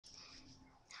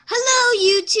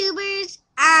YouTubers,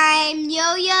 I'm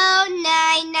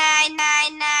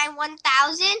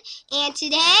yoyo99991000, and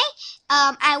today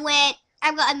I'm gonna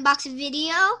unbox a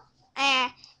video.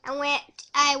 I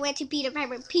went to Peter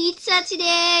Piper Pizza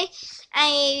today.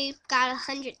 I got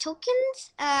 100 tokens.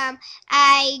 I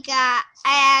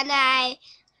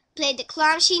played the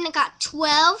claw machine. I got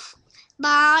 12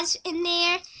 bars in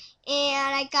there,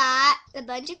 and I got a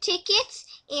bunch of tickets.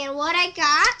 And what I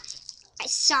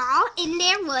saw in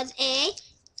there was a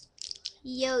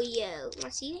yo-yo. Want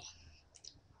to see it?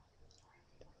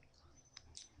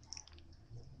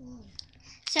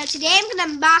 So today I'm going to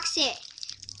unbox it.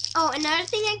 Oh, another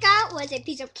thing I got was a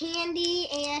piece of candy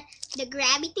and the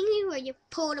grabby thingy where you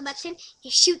pull the button,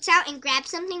 it shoots out and grabs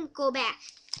something, go back.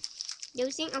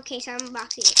 Those things? Okay, so I'm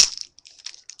unboxing it.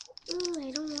 Ooh,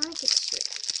 I don't want to get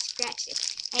scratched it.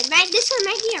 This one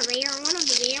might be a rare one of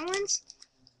the rare ones.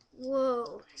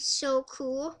 Whoa, so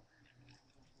cool.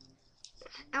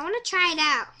 I want to try it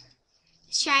out.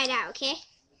 Let's try it out, okay?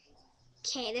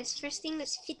 Okay, this first thing,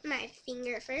 let's fit my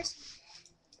finger first.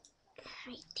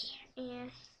 Right there.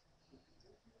 And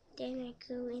then I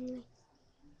go in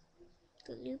like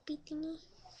the loopy thingy.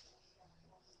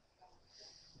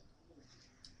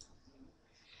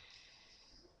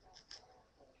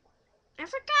 I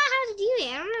forgot how to do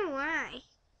it. I don't know why.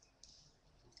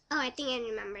 Oh, I think I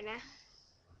remember now.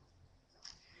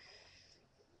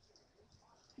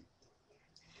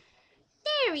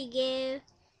 There we go.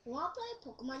 Want to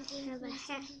play Pokemon game?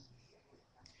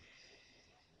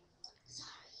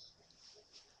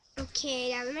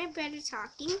 Okay, that was my brother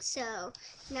talking, so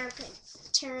now I'm going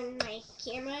to turn my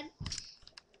camera.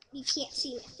 You can't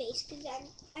see my face because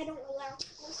I don't allow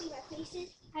people to see my faces.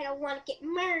 I don't want to get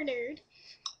murdered.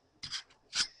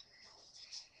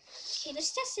 Okay,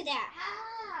 let's test it out.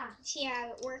 See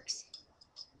how it works.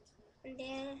 And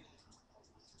then,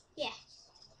 yeah.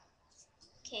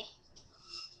 Okay.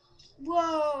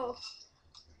 Whoa.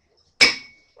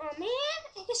 Oh man,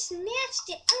 I just snatched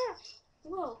it up.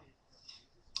 Whoa.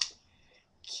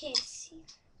 Okay, let's see.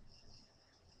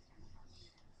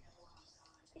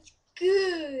 It's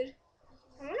good.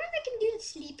 I wonder if I can do the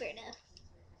sleeper though.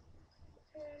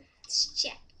 Let's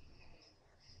check.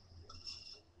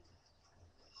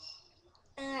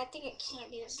 I think I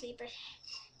can't do the sleeper.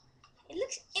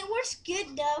 It works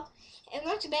good though. It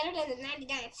works better than the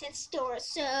 99-cent store.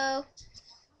 So,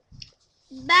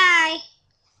 bye.